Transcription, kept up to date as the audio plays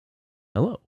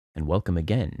and welcome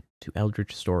again to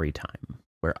Eldritch Story Time,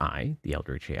 where I, the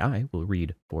Eldritch AI, will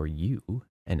read for you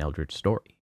an Eldritch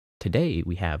story. Today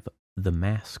we have The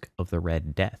Masque of the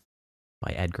Red Death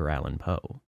by Edgar Allan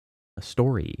Poe, a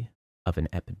story of an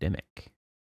epidemic.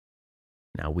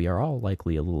 Now, we are all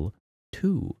likely a little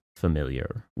too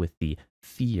familiar with the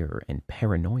fear and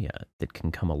paranoia that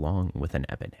can come along with an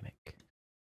epidemic.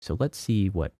 So let's see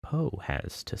what Poe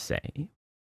has to say.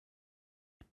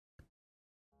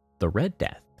 The Red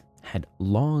Death had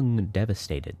long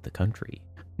devastated the country.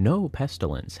 No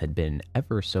pestilence had been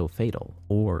ever so fatal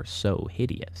or so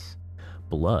hideous.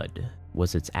 Blood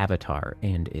was its avatar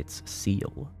and its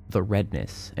seal, the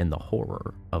redness and the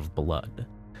horror of blood.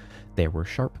 There were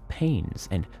sharp pains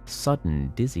and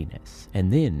sudden dizziness,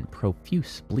 and then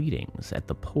profuse bleedings at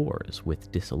the pores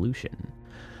with dissolution.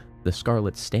 The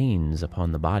scarlet stains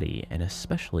upon the body, and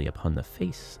especially upon the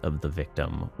face of the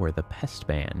victim, were the pest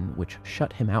ban which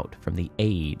shut him out from the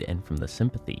aid and from the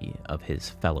sympathy of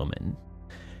his fellowmen.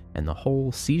 And the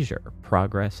whole seizure,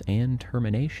 progress, and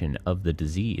termination of the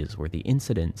disease were the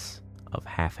incidents of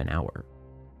half an hour.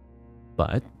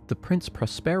 But the Prince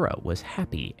Prospero was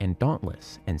happy and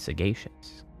dauntless and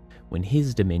sagacious. When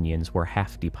his dominions were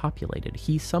half depopulated,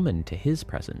 he summoned to his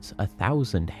presence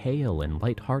 1,000 hale and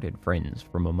light-hearted friends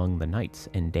from among the knights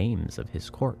and dames of his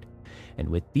court, and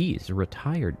with these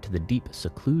retired to the deep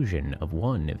seclusion of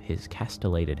one of his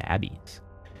castellated abbeys.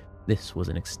 This was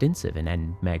an extensive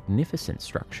and magnificent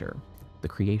structure, the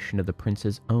creation of the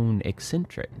prince's own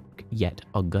eccentric yet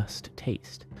august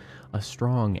taste. A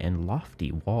strong and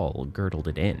lofty wall girdled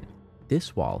it in.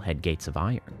 This wall had gates of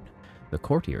iron. The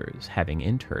courtiers, having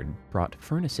entered, brought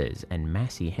furnaces and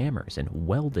massy hammers and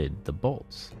welded the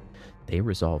bolts. They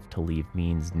resolved to leave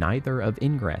means neither of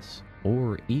ingress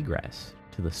or egress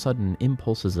to the sudden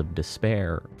impulses of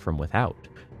despair from without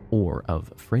or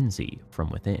of frenzy from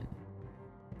within.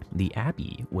 The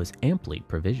abbey was amply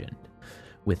provisioned.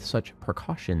 With such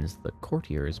precautions, the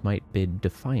courtiers might bid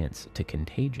defiance to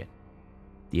contagion.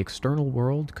 The external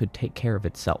world could take care of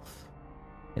itself.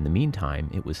 In the meantime,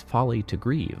 it was folly to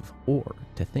grieve or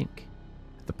to think.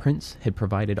 The prince had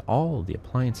provided all the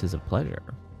appliances of pleasure.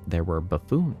 There were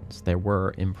buffoons, there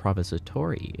were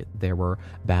improvisatori, there were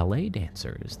ballet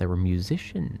dancers, there were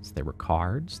musicians, there were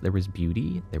cards, there was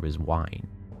beauty, there was wine.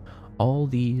 All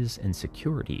these and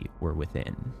security were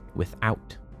within.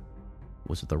 Without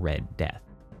was the Red Death.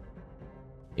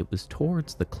 It was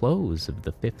towards the close of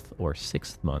the 5th or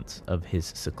 6th months of his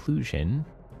seclusion,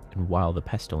 and while the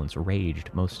pestilence raged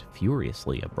most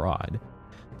furiously abroad,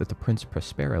 that the Prince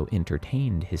Prospero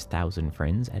entertained his 1,000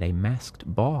 friends at a masked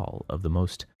ball of the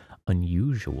most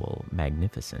unusual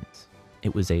magnificence.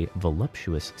 It was a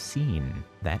voluptuous scene,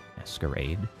 that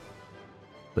masquerade.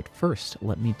 But first,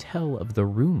 let me tell of the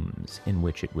rooms in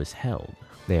which it was held.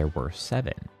 There were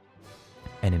 7.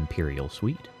 An imperial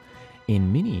suite.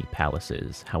 In many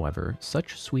palaces, however,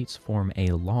 such suites form a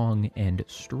long and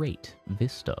straight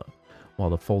vista,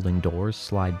 while the folding doors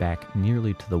slide back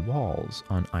nearly to the walls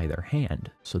on either hand,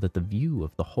 so that the view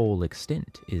of the whole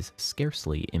extent is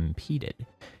scarcely impeded.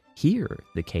 Here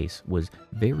the case was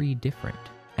very different,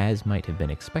 as might have been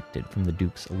expected from the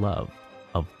Duke's love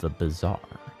of the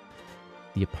bizarre.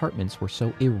 The apartments were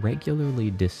so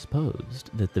irregularly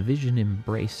disposed that the vision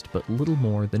embraced but little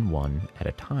more than one at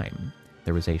a time.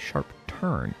 There was a sharp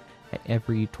turn at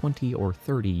every 20 or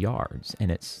 30 yards,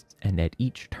 and at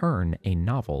each turn a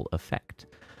novel effect.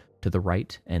 To the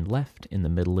right and left in the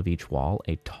middle of each wall,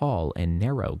 a tall and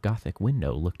narrow Gothic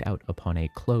window looked out upon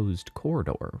a closed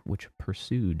corridor which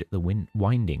pursued the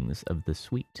windings of the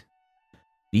suite.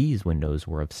 These windows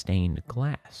were of stained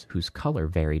glass, whose color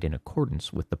varied in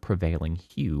accordance with the prevailing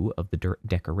hue of the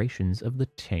decorations of the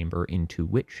chamber into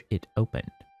which it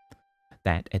opened.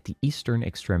 That at the eastern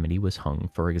extremity was hung,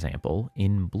 for example,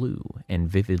 in blue, and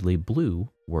vividly blue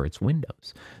were its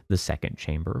windows. The second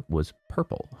chamber was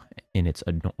purple in its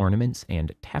ornaments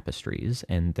and tapestries,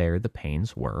 and there the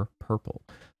panes were purple.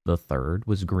 The third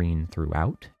was green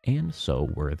throughout, and so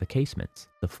were the casements.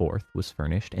 The fourth was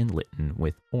furnished and litten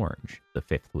with orange, the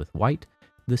fifth with white,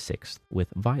 the sixth with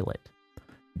violet.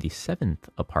 The 7th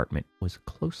apartment was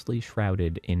closely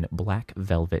shrouded in black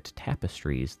velvet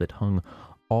tapestries that hung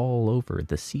all over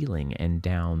the ceiling and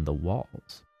down the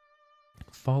walls,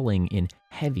 falling in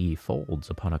heavy folds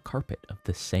upon a carpet of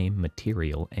the same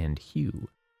material and hue.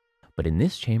 But in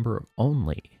this chamber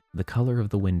only, the color of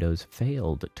the windows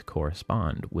failed to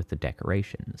correspond with the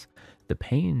decorations. The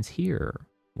panes here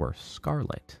were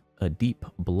scarlet, a deep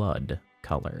blood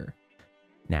color.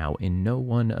 Now, in no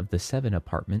one of the 7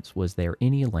 apartments was there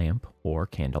any lamp or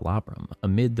candelabrum,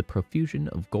 amid the profusion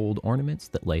of gold ornaments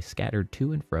that lay scattered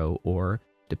to and fro or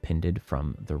depended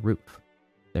from the roof.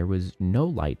 There was no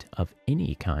light of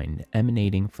any kind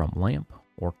emanating from lamp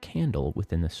or candle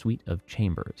within the suite of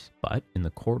chambers, but in the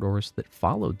corridors that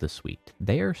followed the suite,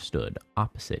 there stood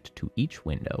opposite to each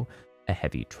window a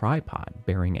heavy tripod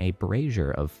bearing a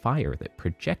brazier of fire that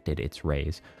projected its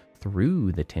rays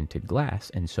through the tinted glass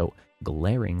and so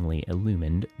glaringly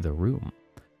illumined the room.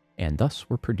 And thus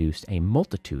were produced a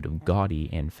multitude of gaudy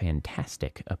and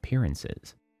fantastic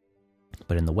appearances.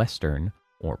 But in the western,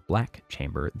 or black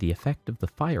chamber, the effect of the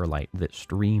firelight that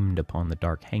streamed upon the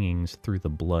dark hangings through the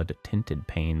blood-tinted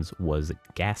panes was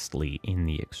ghastly in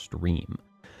the extreme.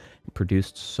 It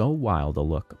produced so wild a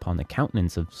look upon the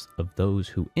countenance of those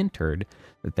who entered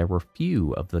that there were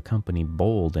few of the company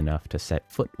bold enough to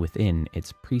set foot within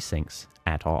its precincts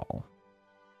at all.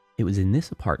 It was in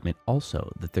this apartment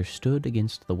also that there stood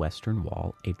against the western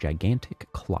wall a gigantic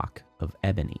clock of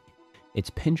ebony. Its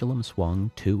pendulum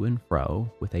swung to and fro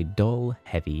with a dull,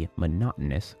 heavy,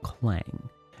 monotonous clang,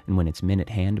 and when its minute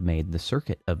hand made the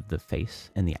circuit of the face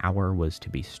and the hour was to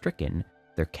be stricken,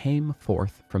 there came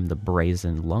forth from the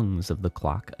brazen lungs of the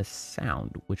clock a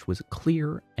sound which was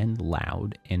clear and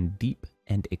loud and deep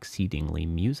and exceedingly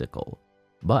musical,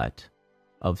 but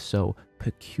of so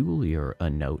peculiar a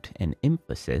note and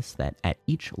emphasis that at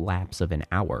each lapse of an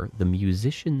hour the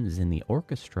musicians in the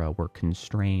orchestra were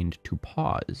constrained to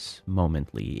pause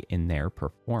momently in their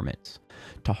performance,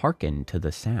 to hearken to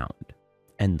the sound,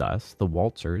 and thus the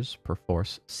waltzers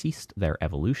perforce ceased their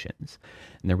evolutions,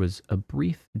 and there was a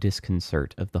brief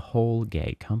disconcert of the whole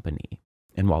gay company.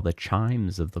 And while the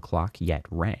chimes of the clock yet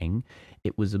rang,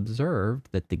 it was observed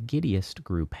that the giddiest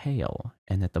grew pale,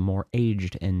 and that the more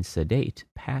aged and sedate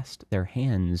passed their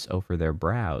hands over their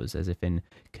brows as if in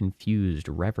confused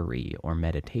reverie or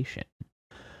meditation.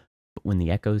 But when the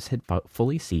echoes had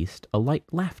fully ceased, a light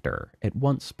laughter at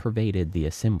once pervaded the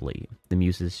assembly. The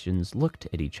musicians looked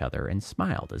at each other and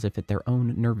smiled as if at their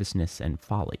own nervousness and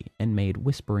folly, and made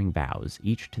whispering vows,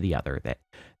 each to the other, that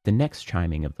the next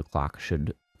chiming of the clock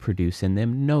should produce in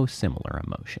them no similar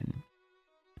emotion.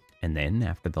 And then,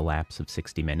 after the lapse of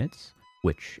 60 minutes,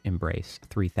 which embrace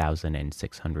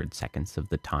 3,600 seconds of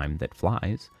the time that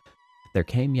flies, there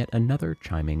came yet another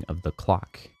chiming of the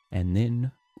clock, and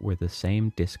then were the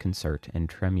same disconcert and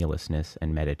tremulousness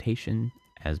and meditation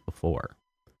as before.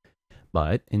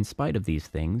 But, in spite of these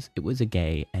things, it was a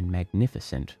gay and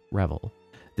magnificent revel.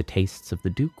 The tastes of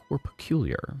the Duke were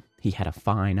peculiar. He had a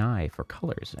fine eye for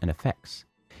colors and effects.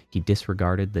 He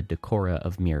disregarded the decora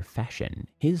of mere fashion.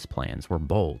 His plans were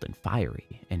bold and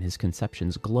fiery, and his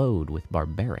conceptions glowed with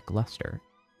barbaric luster.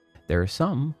 There are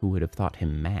some who would have thought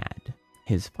him mad.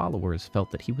 His followers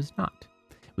felt that he was not.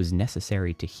 It was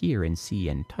necessary to hear and see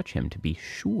and touch him to be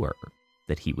sure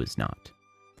that he was not.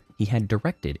 He had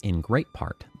directed in great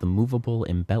part the movable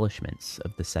embellishments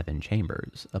of the 7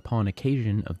 chambers upon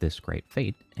occasion of this great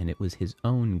fete, and it was his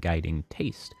own guiding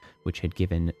taste which had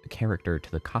given character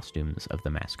to the costumes of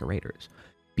the masqueraders.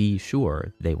 Be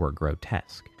sure they were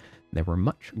grotesque. There were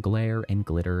much glare and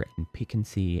glitter and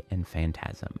piquancy and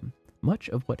phantasm, much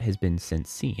of what has been since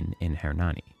seen in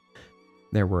Hernani.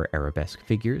 There were arabesque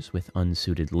figures with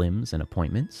unsuited limbs and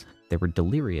appointments. There were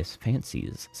delirious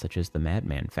fancies such as the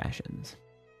madman fashions.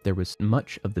 There was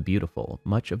much of the beautiful,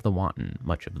 much of the wanton,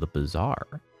 much of the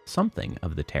bizarre, something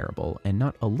of the terrible, and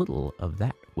not a little of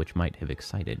that which might have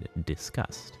excited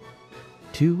disgust.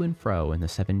 To and fro in the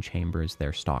 7 chambers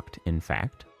there stalked, in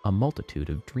fact, a multitude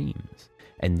of dreams,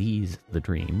 and these, the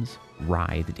dreams,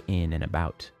 writhed in and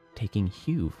about, taking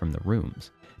hue from the rooms,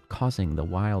 causing the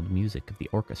wild music of the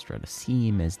orchestra to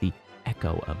seem as the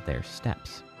echo of their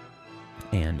steps.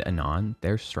 And anon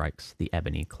there strikes the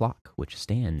ebony clock which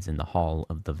stands in the hall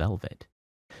of the velvet.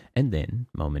 And then,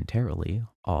 momentarily,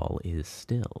 all is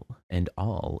still, and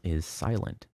all is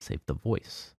silent save the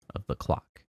voice of the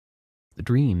clock. The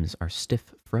dreams are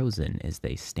stiff frozen as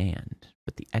they stand,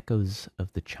 but the echoes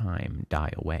of the chime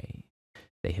die away.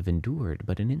 They have endured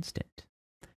but an instant,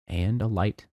 and a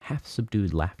light,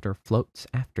 half-subdued laughter floats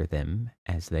after them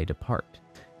as they depart.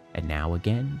 And now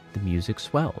again the music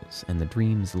swells, and the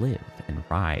dreams live and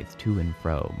writhe to and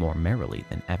fro more merrily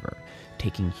than ever,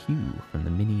 taking hue from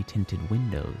the many-tinted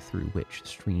window through which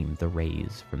stream the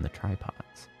rays from the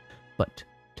tripods. But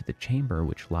to the chamber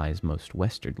which lies most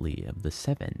westwardly of the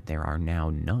 7 there are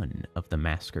now none of the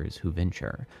maskers who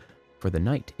venture, for the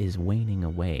night is waning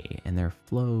away, and there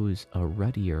flows a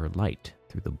ruddier light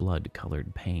through the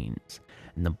blood-colored panes,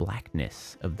 and the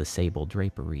blackness of the sable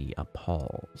drapery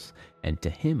appalls, and to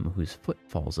him whose foot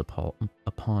falls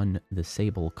upon the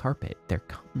sable carpet there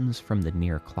comes from the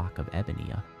near clock of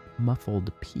ebony a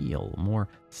muffled peal, more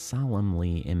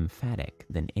solemnly emphatic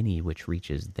than any which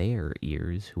reaches their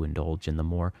ears who indulge in the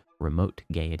more remote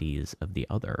gaieties of the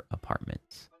other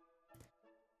apartments.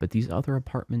 But these other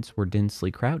apartments were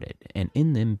densely crowded, and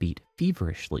in them beat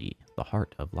feverishly the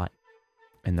heart of life,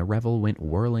 and the revel went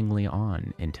whirlingly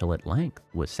on until at length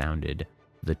was sounded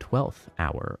the 12th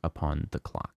hour upon the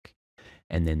clock,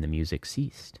 and then the music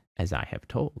ceased, as I have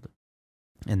told,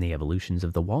 and the evolutions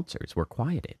of the waltzers were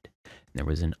quieted, and there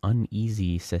was an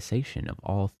uneasy cessation of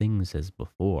all things as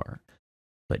before.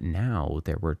 But now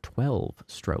there were 12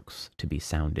 strokes to be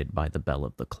sounded by the bell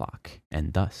of the clock,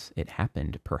 and thus it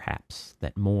happened, perhaps,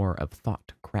 that more of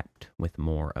thought crept with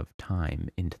more of time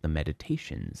into the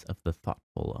meditations of the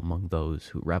thoughtful among those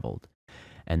who revelled.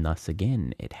 And thus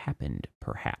again it happened,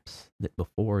 perhaps, that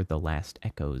before the last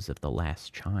echoes of the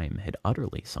last chime had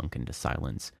utterly sunk into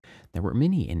silence, there were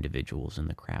many individuals in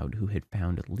the crowd who had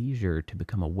found leisure to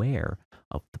become aware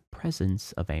of the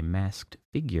presence of a masked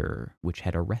figure which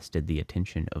had arrested the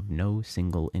attention of no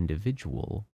single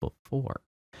individual before.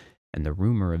 And the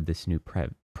rumor of this new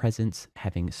presence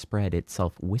having spread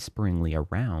itself whisperingly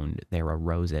around, there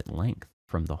arose at length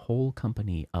from the whole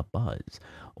company a buzz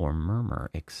or murmur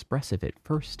expressive at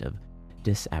first of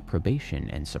disapprobation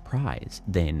and surprise,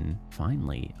 then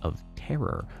finally of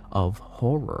terror, of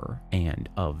horror, and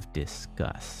of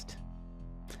disgust.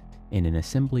 In an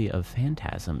assembly of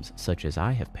phantasms such as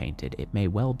I have painted, it may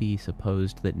well be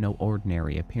supposed that no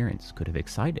ordinary appearance could have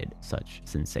excited such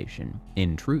sensation.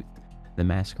 In truth, the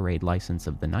masquerade license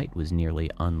of the night was nearly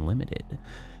unlimited,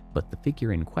 but the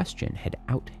figure in question had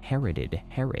out-Heroded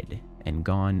Herod and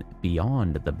gone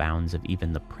beyond the bounds of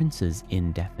even the prince's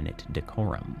indefinite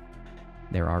decorum.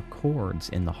 There are chords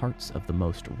in the hearts of the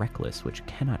most reckless which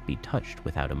cannot be touched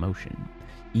without emotion.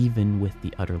 Even with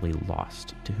the utterly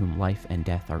lost, to whom life and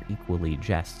death are equally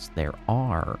jests, there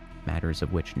are matters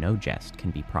of which no jest can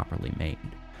be properly made.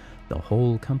 The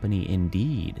whole company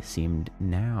indeed seemed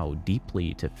now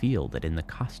deeply to feel that in the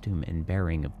costume and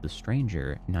bearing of the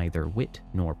stranger neither wit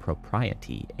nor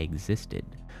propriety existed.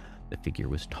 The figure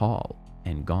was tall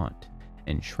and gaunt,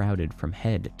 and shrouded from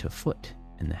head to foot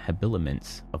in the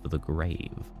habiliments of the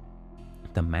grave.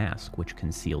 The mask which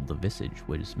concealed the visage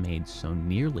was made so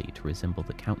nearly to resemble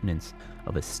the countenance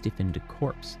of a stiffened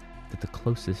corpse that the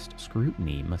closest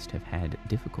scrutiny must have had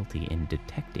difficulty in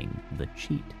detecting the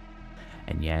cheat.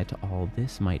 And yet all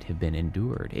this might have been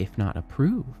endured, if not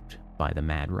approved, by the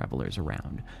mad revelers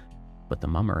around. But the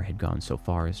mummer had gone so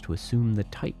far as to assume the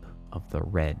type of the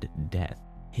Red Death.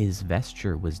 His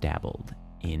vesture was dabbled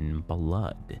in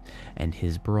blood, and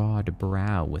his broad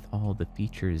brow with all the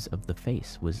features of the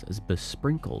face was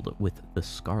besprinkled with the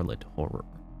scarlet horror.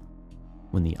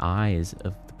 When the eyes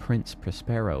of the Prince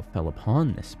Prospero fell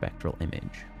upon this spectral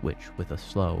image, which, with a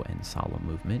slow and solemn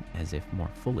movement, as if more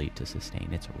fully to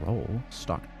sustain its role,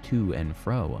 stalked to and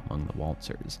fro among the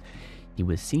waltzers, he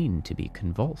was seen to be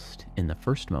convulsed in the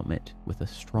first moment with a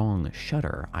strong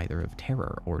shudder either of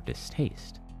terror or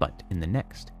distaste, but in the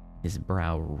next his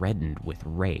brow reddened with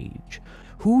rage.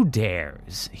 "Who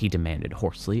dares," he demanded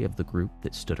hoarsely of the group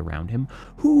that stood around him,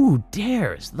 "who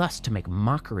dares thus to make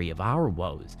mockery of our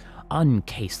woes?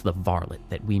 Uncase the varlet,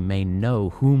 that we may know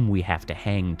whom we have to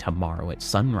hang tomorrow at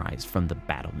sunrise from the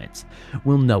battlements.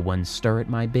 Will no one stir at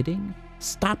my bidding?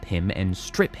 Stop him and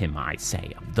strip him, I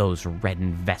say, of those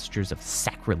reddened vestures of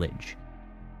sacrilege."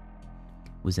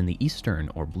 Was in the eastern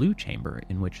or blue chamber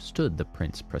in which stood the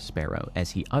Prince Prospero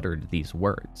as he uttered these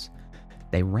words.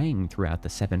 They rang throughout the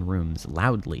 7 rooms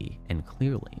loudly and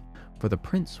clearly, for the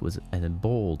prince was a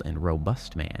bold and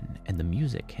robust man, and the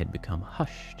music had become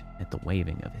hushed at the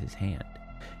waving of his hand.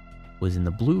 Was in the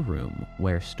blue room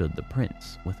where stood the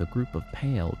prince, with a group of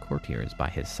pale courtiers by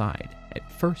his side.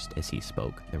 At first, as he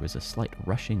spoke, there was a slight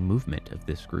rushing movement of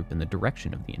this group in the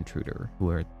direction of the intruder,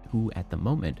 who at the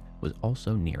moment was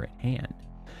also near at hand,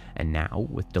 and now,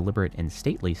 with deliberate and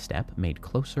stately step, made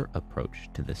closer approach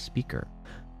to the speaker.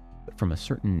 But from a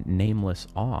certain nameless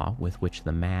awe with which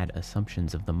the mad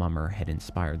assumptions of the mummer had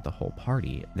inspired the whole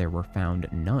party, there were found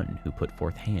none who put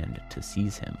forth hand to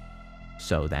seize him,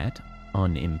 so that,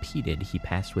 unimpeded, he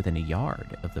passed within a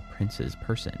yard of the prince's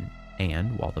person,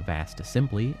 and, while the vast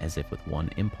assembly, as if with one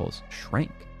impulse,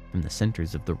 shrank from the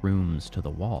centers of the rooms to the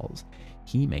walls,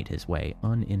 he made his way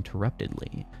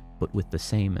uninterruptedly, but with the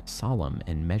same solemn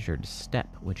and measured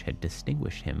step which had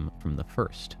distinguished him from the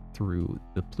first, through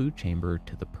the blue chamber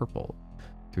to the purple,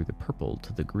 through the purple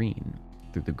to the green,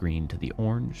 through the green to the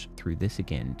orange, through this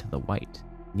again to the white,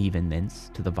 and even thence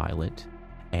to the violet,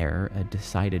 ere a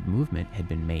decided movement had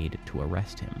been made to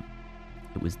arrest him.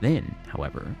 It was then,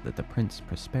 however, that the Prince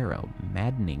Prospero,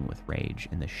 maddening with rage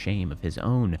and the shame of his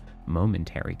own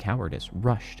momentary cowardice,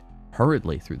 rushed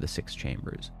hurriedly through the 6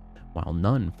 chambers, while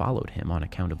none followed him on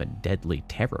account of a deadly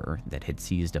terror that had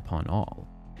seized upon all.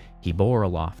 He bore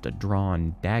aloft a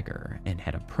drawn dagger and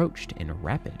had approached in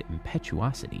rapid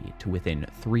impetuosity to within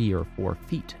 3 or 4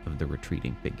 feet of the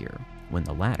retreating figure, when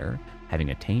the latter, having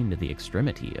attained the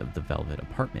extremity of the velvet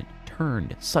apartment,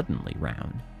 turned suddenly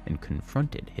round and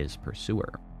confronted his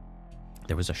pursuer.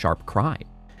 There was a sharp cry,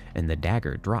 and the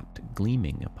dagger dropped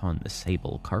gleaming upon the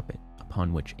sable carpet,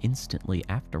 upon which instantly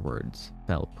afterwards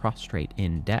fell prostrate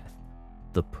in death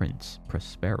the Prince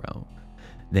Prospero.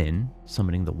 Then,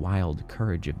 summoning the wild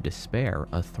courage of despair,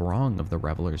 a throng of the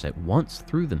revelers at once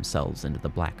threw themselves into the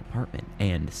black apartment,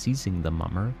 and seizing the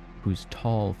mummer, whose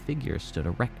tall figure stood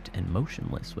erect and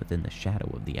motionless within the shadow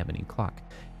of the ebony clock,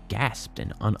 gasped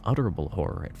in unutterable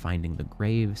horror at finding the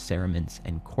grave cerements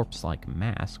and corpse-like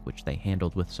mask which they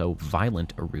handled with so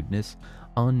violent a rudeness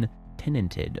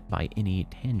untenanted by any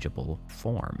tangible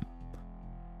form.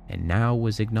 And now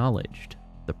was acknowledged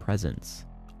the presence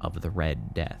of the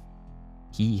Red Death.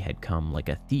 He had come like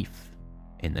a thief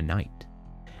in the night,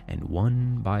 and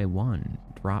one by one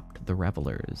dropped the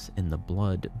revelers in the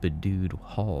blood-bedewed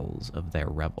halls of their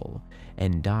revel,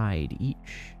 and died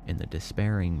each in the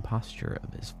despairing posture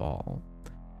of his fall.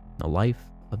 The life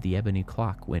of the ebony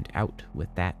clock went out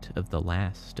with that of the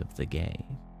last of the gay,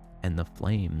 and the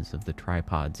flames of the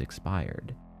tripods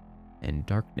expired, and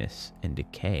darkness and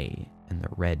decay and the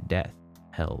Red Death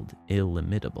held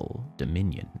illimitable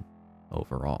dominion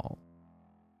over all.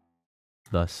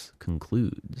 Thus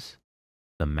concludes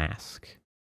the Masque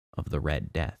of the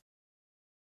Red Death.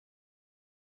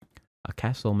 A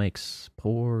castle makes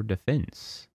poor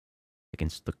defense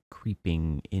against the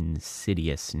creeping,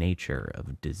 insidious nature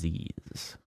of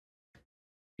disease.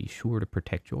 Be sure to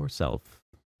protect yourself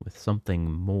with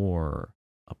something more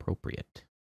appropriate.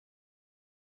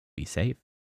 Be safe.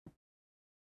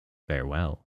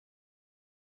 Farewell.